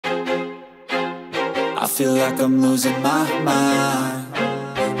I feel like I'm losing my mind.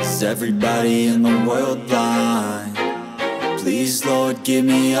 Is everybody in the world blind? Please, Lord, give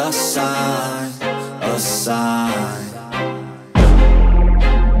me a sign, a sign.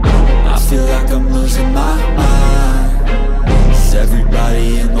 I feel like I'm losing my mind. Is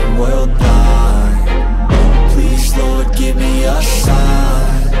everybody in the world blind? Please, Lord, give me a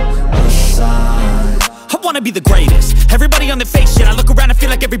sign, a sign. I wanna be the greatest. Everybody on the fake shit. I look around and feel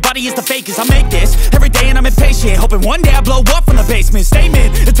like everybody is the fakest. I make this every day and I'm impatient, hoping one day I blow up from the basement.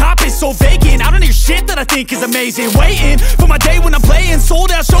 Statement, the top is so vacant. I don't hear shit that I think is amazing. Waiting for my day when I'm playing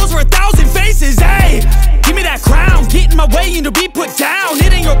sold out shows for 1,000 faces. Hey, give me that crown, get in my way and to be put down.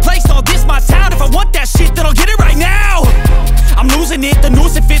 It ain't your place, all this my town. If I want that shit, then I'll get it right now. I'm losing it, the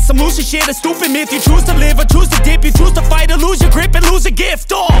noose it fits. I'm losing shit, a stupid myth. You choose to live or choose to dip. You choose to fight or lose your grip and lose a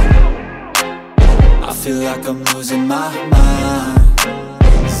gift. I feel like I'm losing my mind.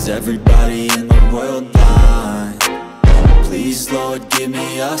 Is everybody in the world blind? Please, Lord, give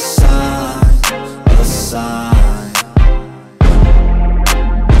me a sign, a sign.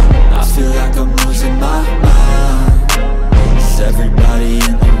 I feel like I'm losing my mind. Is everybody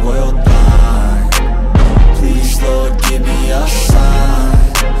in the world blind? Please, Lord, give me a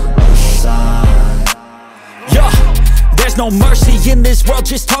sign, a sign. Yeah. There's no mercy in this world,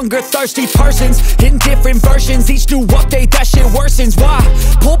 just hunger-thirsty persons in different versions. Each new update, that shit worsens. Why?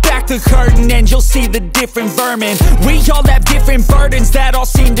 Pull back the curtain and you'll see the different vermin. We all have different burdens that all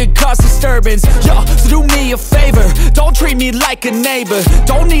seem to cause disturbance. Yo, so do me a favor, don't treat me like a neighbor.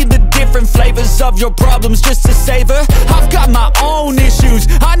 Don't need the different flavors of your problems just to savor. I've got my own issues,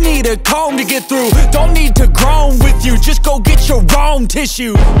 I need a comb to get through. Don't need to groan with you, just go get your own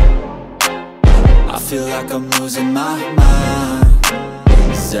tissue. I feel like I'm losing my mind.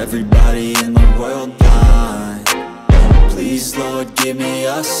 Is everybody in the world blind? Please, Lord, give me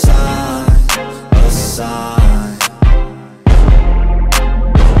a sign, a sign.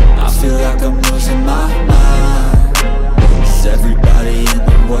 I feel like I'm losing my mind. Is everybody in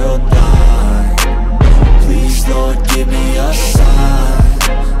the world blind? Please, Lord, give me a sign,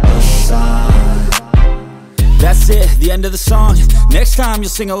 a sign. That's it, the end of the song. Next time you'll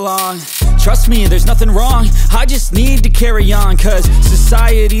sing along. Trust me, there's nothing wrong. I just need to carry on, cause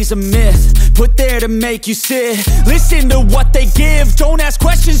society's a myth put there to make you sit. Listen to what they give. Don't ask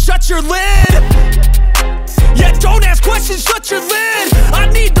questions, shut your lid. Yeah, don't ask questions, shut your lid. I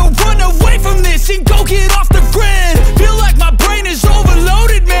need to run away from this and go get off the grid. Feel like my brain is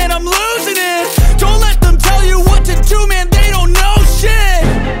overloaded, man, I'm losing it. Don't let them tell you what to do, man, they don't know shit.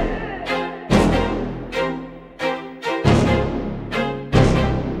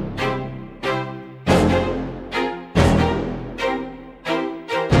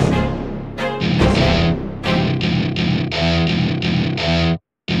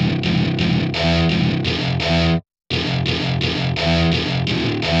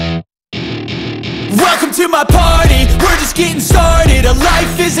 Welcome to my party, we're just getting started. A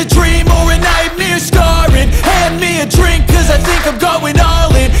life is a dream or a nightmare scarring. Hand me a drink cause I think I'm going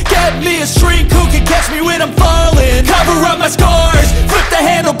all in. Get me a shrink who can catch me when I'm falling. Cover up my scars, flip the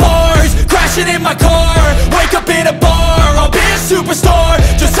handlebars. Crashing in my car, wake up in a bar. I'll be a superstar,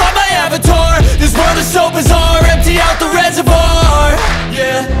 just on my avatar. This world is so bizarre, empty out the reservoir.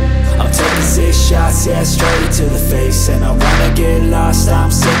 Yeah, I'm taking 6 shots, yeah, straight to the face. And I wanna get lost,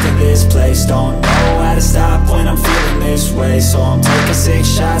 I'm sick of this place. Don't know how to stop when I'm feeling this way. So I'm taking 6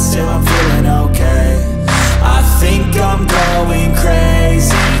 shots till I'm feeling okay. I think I'm going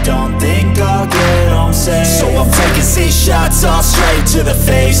crazy, don't think I'll get home safe. So I'm taking 6 shots, all straight to the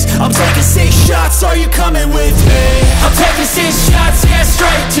face. I'm taking 6 shots, are you coming with me? I'm taking 6 shots, yeah,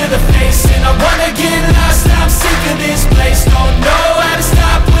 straight to the face. And I wanna get lost, I'm sick of this place. Don't know how to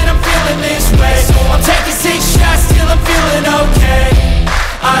stop when I'm feeling this way. So I'm taking 6 shots till I'm feeling okay.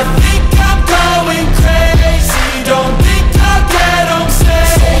 I think I'm going crazy, don't think I'll get home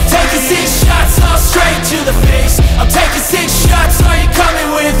safe. So I'm taking 6 shots, all straight to the face. I'm taking 6 shots, are you coming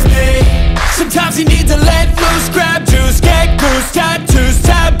with me? sometimes you need to let loose. Grab juice, get goose, tattoos,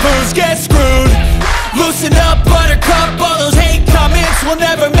 taboos, get screwed. Loosen up, buttercup, all those hate comments will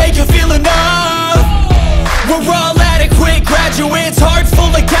never make you feel enough. We're all adequate graduates, heart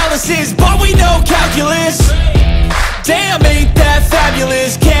full of calluses, but we know calculus. Damn, ain't that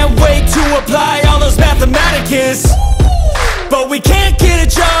fabulous? Can't wait to apply all those mathematicus. But we can't get a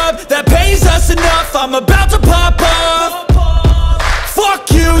job that pays us enough. I'm about to pop up.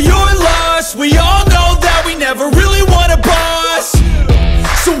 Fuck you, you're lost. We all know that we never really want a boss.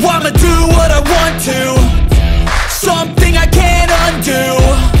 So I'ma do what I want to, something I can't undo.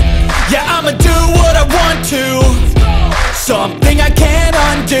 Yeah, I'ma do what I want to, something I can't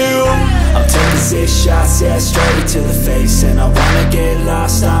undo. I'm taking 6 shots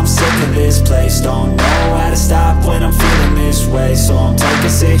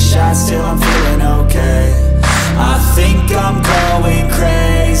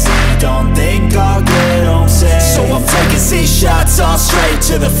 6 shots all straight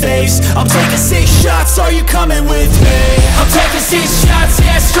to the face. I'm taking 6 shots, are you coming with me? I'm taking 6 shots,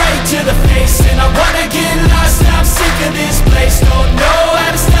 yeah, straight to the face. And I wanna get lost, I'm sick of this place. Don't know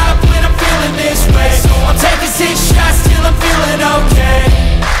how to stop when I'm feeling this way. So I'm taking 6 shots till I'm feeling okay.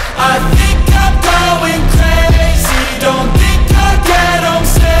 I think I'm going crazy, don't think I'll get home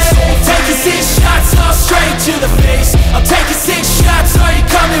safe. So I'm taking 6 shots all straight to the face. I'm taking 6 shots, are you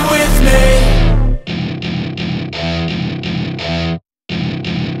coming with me?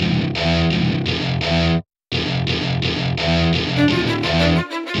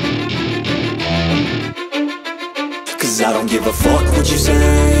 Cause I don't give a fuck what you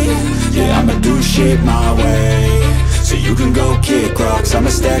say. Yeah, I'ma do shit my way. So you can go kick rocks, I'ma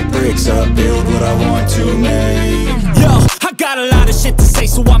stack bricks up, build what I want to make. Yo, I got a lot of shit to say,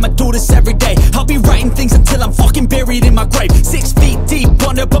 so I'ma do this every day. I'll be writing things until I'm fucking buried in my grave. 6 feet deep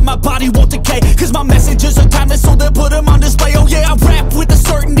under, but my body won't decay. Cause my messages are timeless, so they'll put them on display. Oh yeah, I rap with a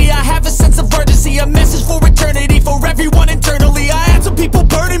certainty, I have a sense of urgency. A message for eternity, for everyone internally. I had some people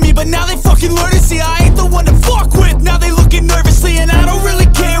burning me, but now they fucking learn to see I ain't the one to fuck with. Now they looking nervously, and I don't really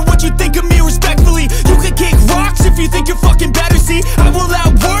care what you think of me respectfully. You can kick rocks if you think you're fucking better, see. I will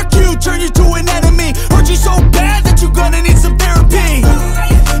outwork you, turn you to an enemy. Hurt you so bad that you're gonna need some therapy.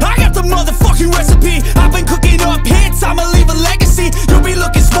 I got the motherfucking recipe, I've been cooking up hits, I'ma leave a legacy. You'll be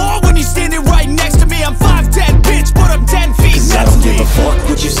looking small when you're standing right next to me. I'm 5'10", bitch, but I'm 10 feet Cause I don't give a fuck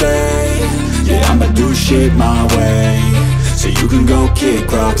what you say. Yeah, I'ma do shit my way. So you can go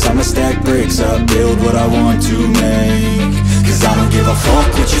kick rocks, I'ma stack bricks up, build what I want to make. Cause I don't give a fuck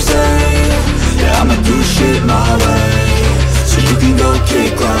what you say. Yeah, I'ma do shit my way. So you can go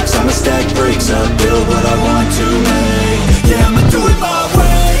kick rocks, I'ma stack bricks up, build what I want to make. Yeah, I'ma do it my way.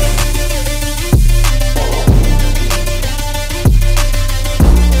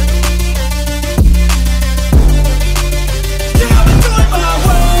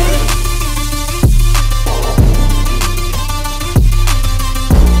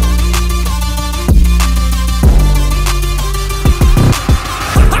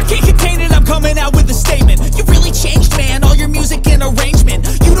 Coming out with a statement. You really changed, man, all your music and arrangement.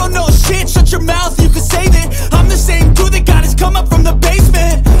 You don't know shit, shut your mouth, you can save it. I'm the same dude that got his come up from the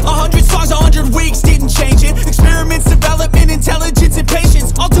basement. 100 songs, 100 weeks, didn't change it. Experiments, development, intelligence, and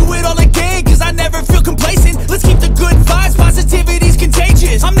patience. I'll do it all again, cause I never feel complacent. Let's keep the good vibes, positivity's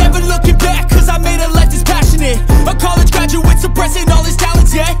contagious. I'm never looking back, cause I made a life that's passionate. A college graduate suppressing all his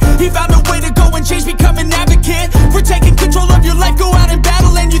talents, yeah. He found a way to go and change, become an advocate. For taking control of your life, go out and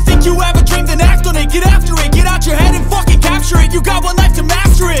battle. And you think you have a dream, then act on it. Get after it, get out your head and fucking capture it. You got one life to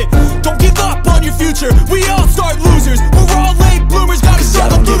master it. Don't give up on your future, we all start losers. We're all late bloomers, gotta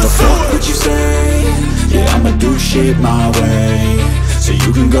struggle through the sewer. Fuck what you say. Yeah, I'ma do shit my way. So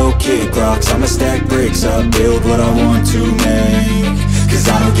you can go kick rocks, I'ma stack bricks up, build what I want to make. Cause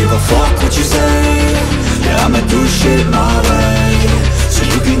I don't give a fuck what you say. Yeah, I'ma do shit my way. So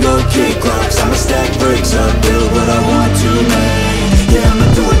you can go kick rocks, I'ma stack bricks up, build what I want to make. Yeah,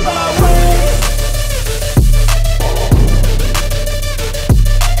 I'ma do it my way.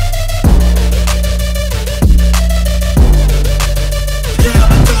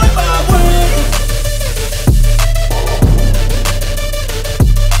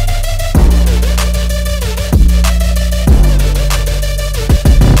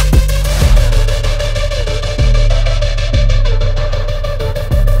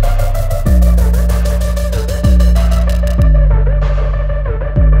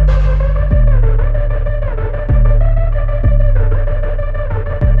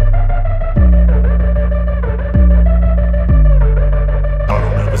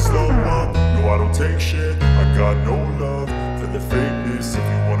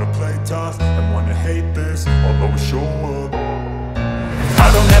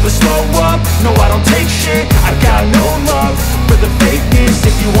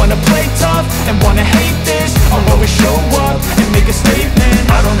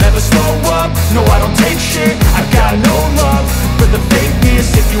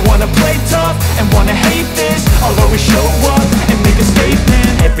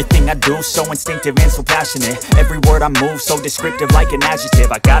 So instinctive and so passionate. Every word I move so descriptive like an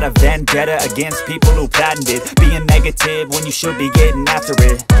adjective. I got a vendetta against people who patented being negative when you should be getting after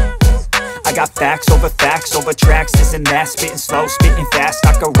it. I got facts over tracks, this and that. Spitting slow, spitting fast,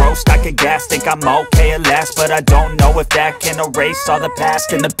 I could roast, I could gas. Think I'm okay at last, but I don't know if that can erase all the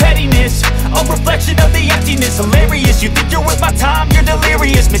past. And the pettiness, a reflection of the emptiness. Hilarious, you think you're worth my time, you're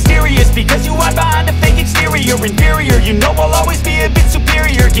delirious. Mysterious, because you hide behind a fake exterior. Inferior, you know I'll always be a bit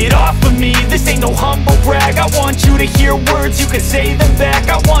superior. Get off of me, this ain't no humble brag. I want you to hear words, you can say them back.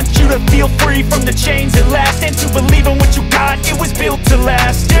 I want you to to feel free from the chains at last, and to believe in what you got, it was built to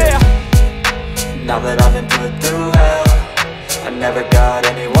last, yeah. Now that I've been put through hell, I never got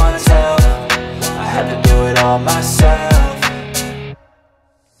anyone's help. I had to do it all myself.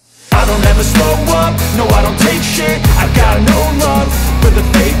 I don't ever slow up, no I don't take shit. I got no love for the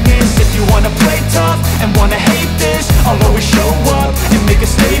fakeness. If you wanna play tough and wanna hate this, I'll always show up and make a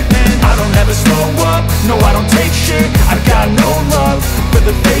statement. I don't ever slow up, no I don't take shit. I got no love for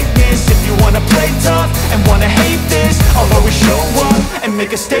the fakeness. If you wanna play tough and wanna hate this, I'll always show up and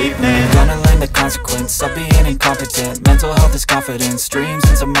make a statement. Gonna learn the consequence of being incompetent. Mental health is confidence, dreams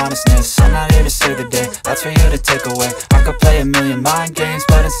and some honestness. I'm not here to save the day, that's for you to take away. I could play a million mind games,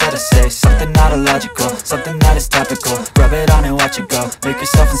 but instead I say something not illogical, something that is topical. Rub it on and watch it go, make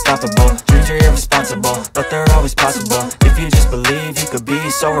yourself unstoppable. Dreams are irresponsible, but they're always possible. If you just believe, you could be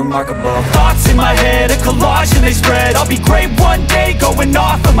so remarkable. Thoughts in my head, a collage and they spread. I'll be great one day, going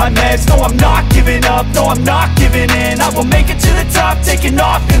off of my meds. No, I'm not giving up, no, I'm not giving in. I will make it to the top, taking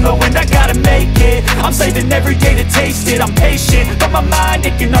off in the wind. I gotta make it, I'm saving every day to taste it. I'm patient, but my mind,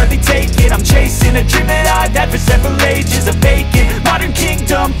 it can hardly take it. I'm chasing a dream that I've had for several ages, a vacant modern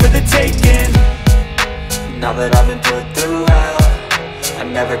kingdom for the taking. Now that I've been put through hell, I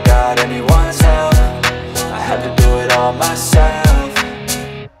never got anyone's help. I had to do it all myself.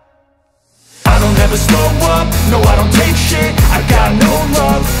 I don't ever slow up, no I don't take shit. I got no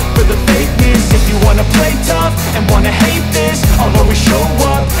love for the fakeness. If you wanna play tough and wanna hate this, I'll always show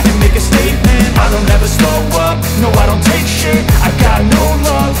up and make a statement. I don't ever slow up, no I don't take shit. I got no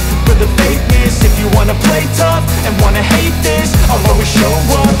love for the fakeness. If you wanna play tough and wanna hate this, I'll always show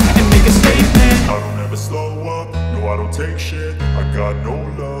up and make a statement. I don't ever slow up, no I don't take shit. I got no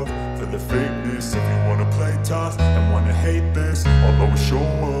love for the fakeness. If you wanna play tough and wanna hate this, I'll always show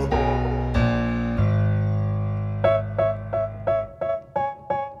up.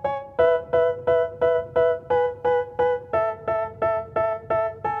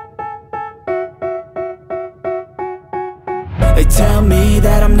 They tell me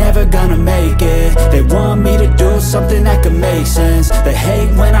that I'm never gonna make it. They want me to do something that could make sense. They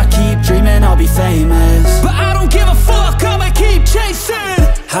hate when I keep dreaming I'll be famous, but I don't give a fuck, I'ma keep chasing.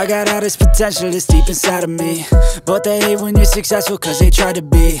 I got all this potential that's deep inside of me, but they hate when you're successful cause they try to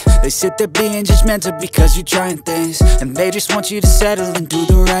be. They sit there being judgmental because you're trying things, and they just want you to settle and do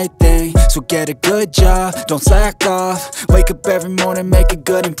the right thing. So get a good job, don't slack off. Wake up every morning, make a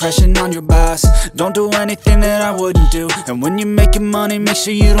good impression on your boss. Don't do anything that I wouldn't do, and when you're making money, make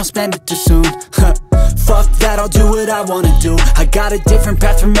sure you don't spend it too soon. Fuck that, I'll do what I wanna do. I got a different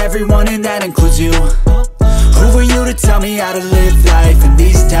path from everyone and that includes you. Who are you to tell me how to live life? In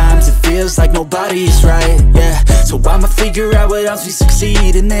these times it feels like nobody's right, yeah. So I'ma figure out what else we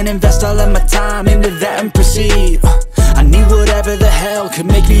succeed, and then invest all of my time into that and proceed. I need whatever the hell could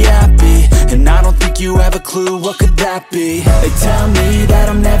make me happy, and I don't think you have a clue what could that be. They tell me that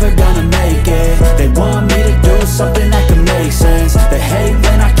I'm never gonna make it. They want me to do something that could make sense. They hate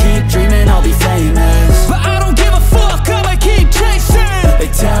when I keep dreaming I'll be famous, but I don't give a fuck, I'ma keep chasing. They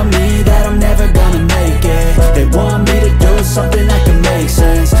tell me that I'm never gonna make it. They want me to do something that can make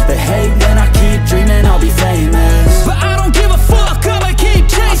sense. They hate when I keep dreaming I'll be famous, but I don't give a fuck, I'ma keep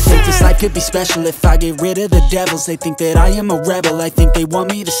chasing. I think this life could be special if I get rid of the devils. They think that I am a rebel, I think they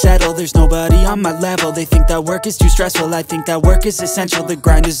want me to settle. There's nobody on my level. They think that work is too stressful, I think that work is essential. The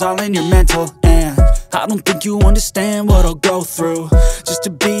grind is all in your mental, and I don't think you understand what I'll go through just to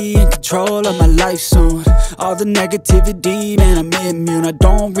be in control of my life soon. All the negativity, man, I'm immune. I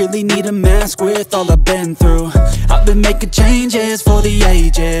don't really need a mask with all I've been through. I've been making changes for the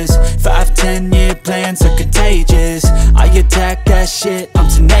ages. 5-10 year plans are contagious. I attack that shit, I'm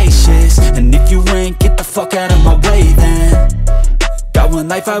tenacious. And if you ain't, get the fuck out of my way then. Got one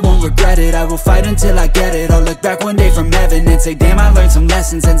life, I won't regret it. I will fight until I get it. I'll look back one day from heaven and say, damn, I learned some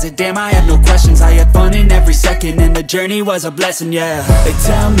lessons. And say, damn, I had no questions. I had fun in every second, and the journey was a blessing, yeah. They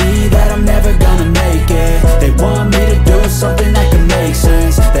tell me that I'm never gonna make it. They want me to do something that can make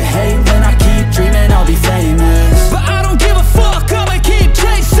sense. They hate when I keep dreaming I'll be famous, but I don't give a fuck, I'ma keep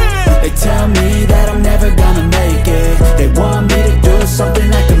chasing. They tell me that I'm never gonna make it. They want me to do something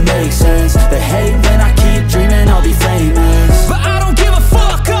that can make sense. They hate when I keep dreaming I'll be famous, but I don't give a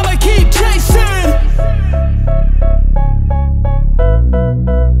fuck, I'ma keep chasing.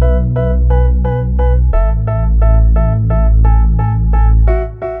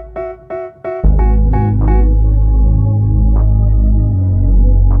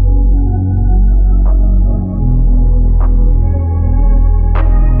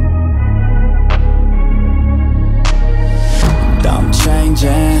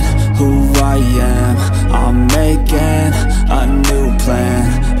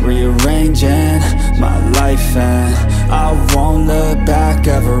 life, and I won't look back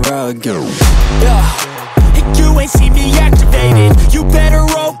ever again. You ain't see me activated. You better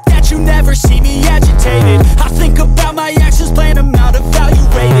hope that you never see me agitated. I think about my actions, plan them out,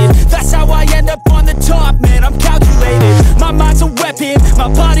 evaluated. That's how I end up on the top, man, I'm calculated. My mind's a weapon,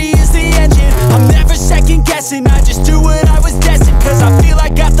 my body is the engine. I'm never second guessing, I just do what I was destined. Cause I feel I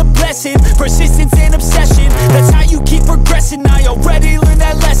got the blessing, persistence and obsession. That's how you keep progressing, I already learned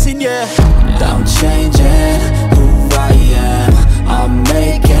that lesson, yeah. I'm changing who I am, I'm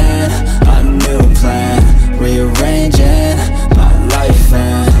making a new plan, rearranging my life,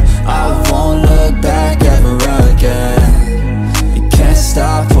 and I won't look back ever again. You can't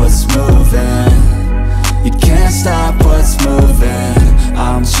stop what's moving, you can't stop what's moving.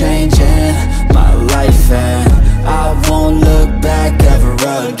 I'm changing my life, and I won't look back ever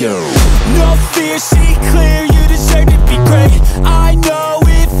again. No fear, see clear, you deserve to be great. I know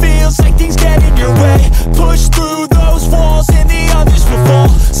it feels like things get in your way. Push through those walls and the others will fall.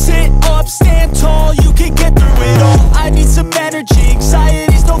 Sit up, stand tall, you can get through it all. I need some energy,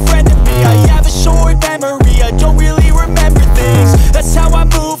 anxiety's no friend to me. I have a short memory, I don't really remember things. That's how I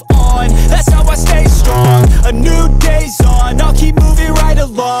move on, that's how I stay strong. A new day's on, I'll keep moving right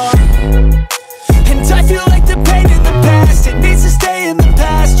along. And I feel like the pain in the past, it needs to stay in the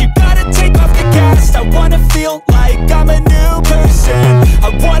past. You gotta take off the cast. I wanna feel like I'm a new person. I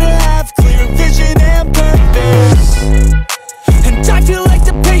wanna have clear vision and purpose. And I feel like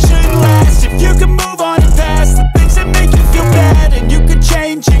the pain shouldn't last. If you can move on and past the things that make you feel bad, and you can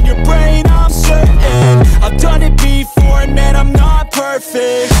change in your brain, I'm certain. I've done it before and man, I'm not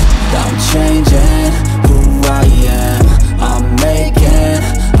perfect. I'm changing who I am, I'm making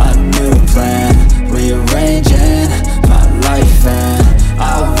a new plan, rearranging my life, and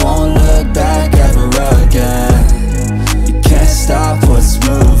I won't look back ever again. You can't stop what's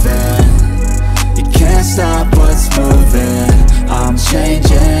moving, you can't stop what's moving. I'm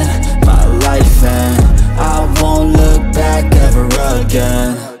changing my life, and I won't look back ever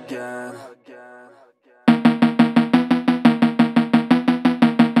again.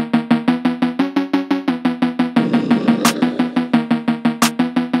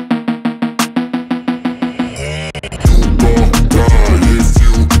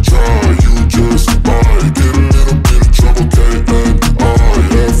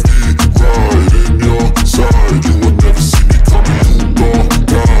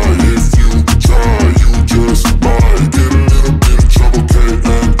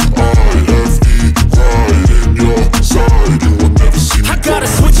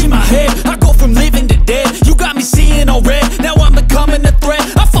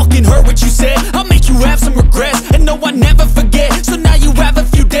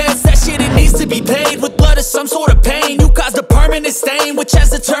 Which has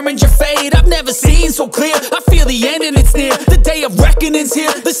determined your fate. I've never seen so clear, I feel the end and it's near. The day of reckoning's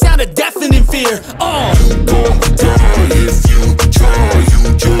here, the sound of deafening fear. You gon' die if you try,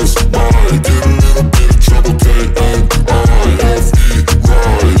 you just might get a little bit of trouble, K-N-I-F-E,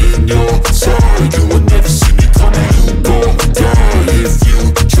 right in your side. You will never see me coming. You gon' die if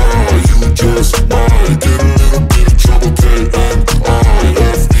you try, you just might get a little bit of trouble, K-N-I-F-E,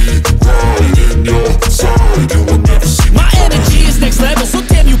 right in your side. You will never see me. My energy is next level, so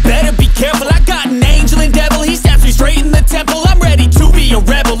damn you better be careful. I got an angel and devil, he stabs me straight in the temple. I'm ready to be a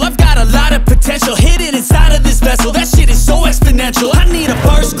rebel, I've got a lot of potential hidden inside of this vessel. That shit is so exponential. I need a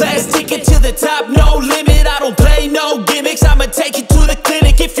first class ticket to the top, no limit. I don't play no gimmicks, I'ma take you to the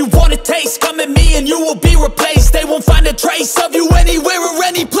clinic. If you want a taste, come at me and you will be replaced. They won't find a trace of you anywhere or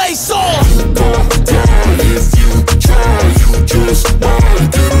any place. You gon' die if you try, you just might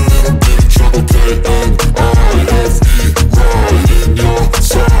get a little bit of trouble, K-N-I-F-E, right in your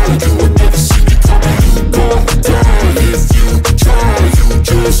side. You will never see me coming. You gon' die if you try, you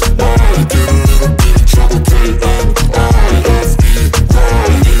just might get a little bit of trouble, K-N-I-F-E,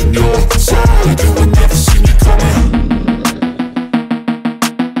 right in your side. You will never see me coming.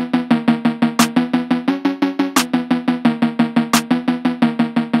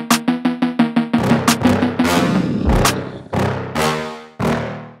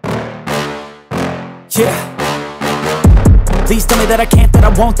 Yeah. Please tell me that I can't, that I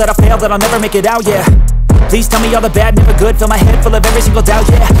won't, that I fail, that I'll never make it out, yeah. Please tell me all the bad, never good, fill my head full of every single doubt,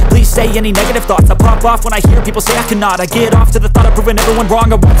 yeah. Please say any negative thoughts, I pop off when I hear people say I cannot. I get off to the thought of proving everyone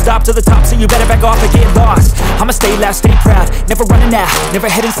wrong, I won't stop to the top, so you better back off and get lost. I'ma stay loud, stay proud, never running out, never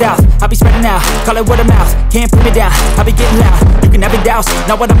heading south. I'll be spreading out, call it word of mouth, can't put me down, I'll be getting loud. You can have it douse,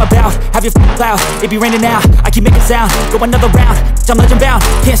 not what I'm about, have your f***ing cloud, it be raining now. I keep making sound, go another round, I'm legend bound,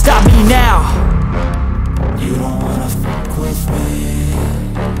 can't stop me now. You don't wanna fuck with me,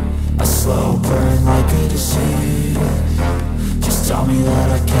 a slow burn like a deceive. Just tell me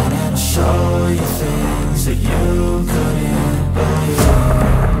that I can and I'll show you things that you couldn't believe.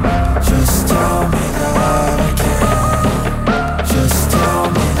 Just tell me that I can. Just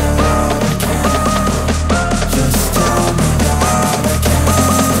tell me that I can. Just tell me that I can.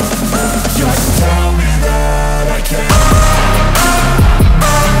 Just tell me that I can.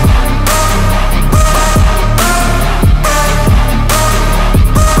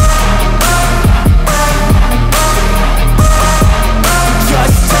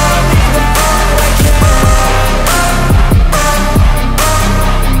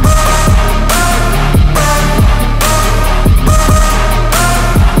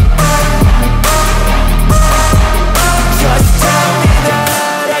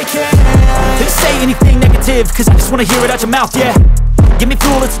 Anything negative, cause I just wanna hear it out your mouth, yeah. Give me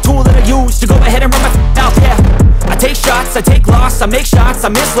fuel, it's a tool that I use to go ahead and run my mouth, yeah. I take shots, I take loss, I make shots, I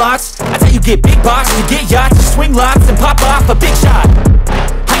miss lots. That's how you get big box, you get yachts, you swing lots and pop off a big shot.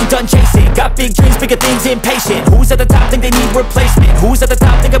 I ain't done chasing, got big dreams, bigger things, impatient. Who's at the top think they need replacement? Who's at the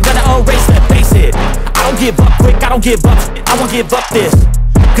top think I'm gonna erase them? Face it, I don't give up quick, I don't give up, I won't give up this.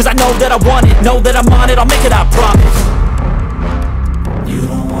 Cause I know that I want it, know that I'm on it, I'll make it, I promise. You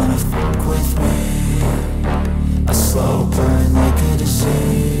don't wanna fuck with me. A slow burn like a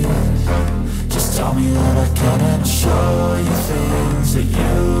disease. Just tell me that I can and I'll show you things that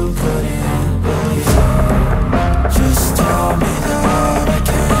you couldn't believe. Just tell me that I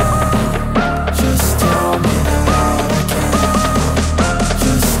can. Just tell me that I can.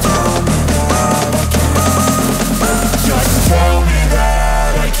 Just tell me that I can. Just tell me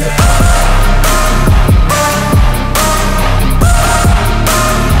that I can.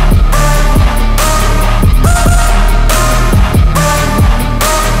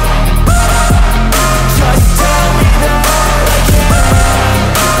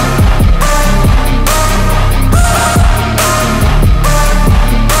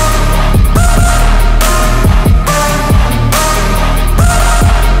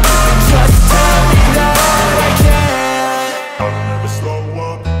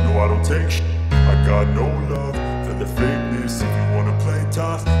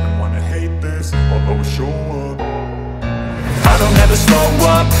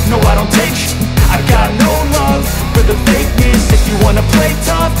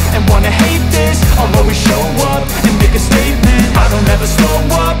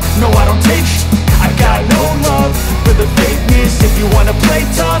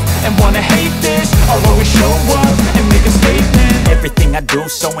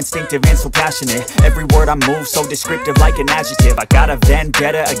 So instinctive and so passionate. Every word I move so descriptive like an adjective. I got a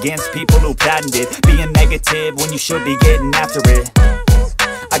vendetta against people who patented being negative when you should be getting after it.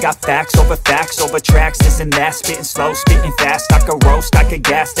 I got facts over tracks, this and that. Spitting slow, spitting fast. I could roast, I could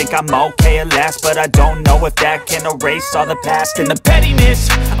gas. Think I'm okay at last, but I don't know if that can erase all the past. And the pettiness,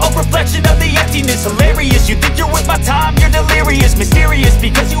 a reflection of the emptiness. Hilarious, you think you're worth my time, you're delirious. Mysterious,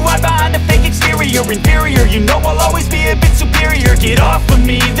 because you hide behind a fake exterior. Inferior, you know I'll always be a bit superior. Get off of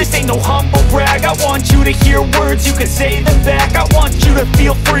me, this ain't no humble brag. I want you to hear words, you can say them back. I want you to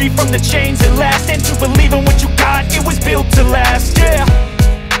feel free from the chains that last, and to believe in what you got, it was built to last, yeah.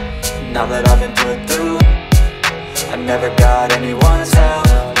 Now that I've been put through, I never got anyone's help.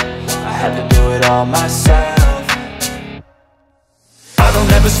 I had to do it all myself. I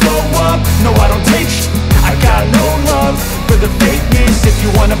don't ever slow up, no I don't take sh**. I got no love for the fakeness. If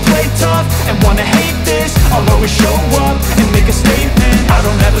you wanna play tough and wanna hate this, I'll always show up and make a statement. I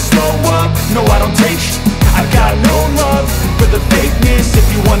don't ever slow up, no I don't take sh**. I got no love for the fakeness. If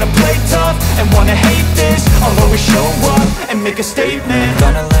you wanna play tough and wanna hate this, I'll always show up and make a statement.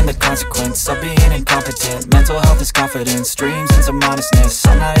 Gonna learn the consequence of being incompetent. Mental health is confidence, dreams and some honestness.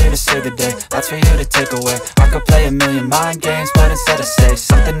 I'm not here to save the day, that's for you to take away. I could play a million mind games, but instead I say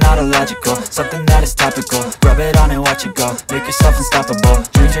something not illogical, something that is topical. Rub it on and watch it go, make yourself unstoppable.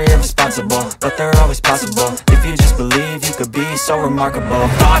 Dreams are irresponsible, but they're always possible. If you just believe, you could be so remarkable.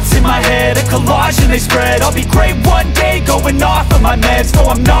 Thoughts in my head, a collage and they spread. I'll be great one day, going off of my meds. No,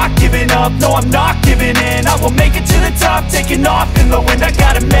 I'm not giving up, no, I'm not giving in. I will make it to the top, taking off in the wind. I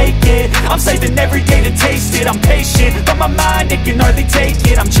gotta make it, I'm saving every day to taste it. I'm patient, but my mind, it can hardly take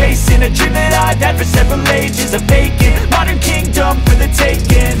it. I'm chasing a dream that I've had for several ages. A vacant, modern kingdom for the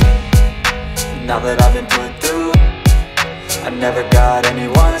taking. Now that I've been put through, I never got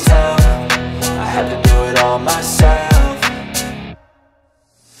anyone's help. I had to do it all myself.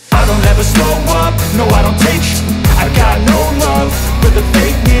 I don't ever slow up, no I don't take sh**. I got no love for the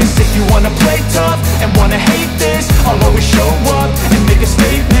fakeness. If you wanna play tough and wanna hate this, I'll always show up and make a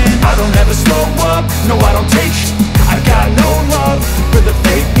statement. I don't ever slow up, no I don't take sh**. I got no love for the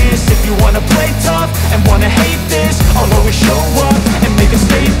fakeness. If you wanna play tough and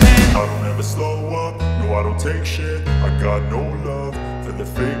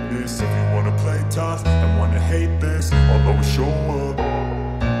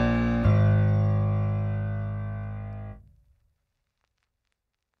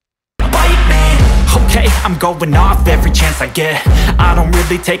I'm going off every chance I get. I don't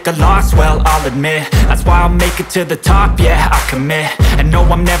really take a loss, well, I'll admit. That's why I'll make it to the top, yeah, I commit. And no,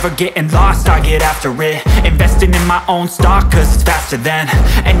 I'm never getting lost, I get after it. Investing in my own stock, cause it's faster than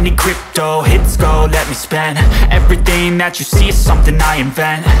any crypto hits go, let me spend. Everything that you see is something I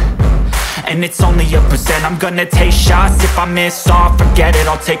invent, and it's only a percent. I'm gonna take shots, if I miss all, forget it.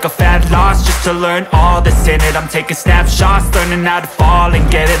 I'll take a fat loss just to learn all that's in it. I'm taking snapshots, learning how to fall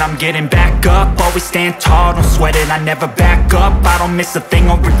and get it. I'm getting back up, always stand tall, don't sweat it. I never back up, I don't miss a thing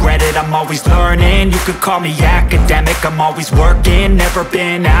or regret it. I'm always learning, you could call me academic. I'm always working, never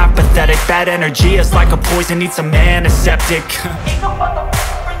been apathetic. Bad energy is like a poison, needs some antiseptic.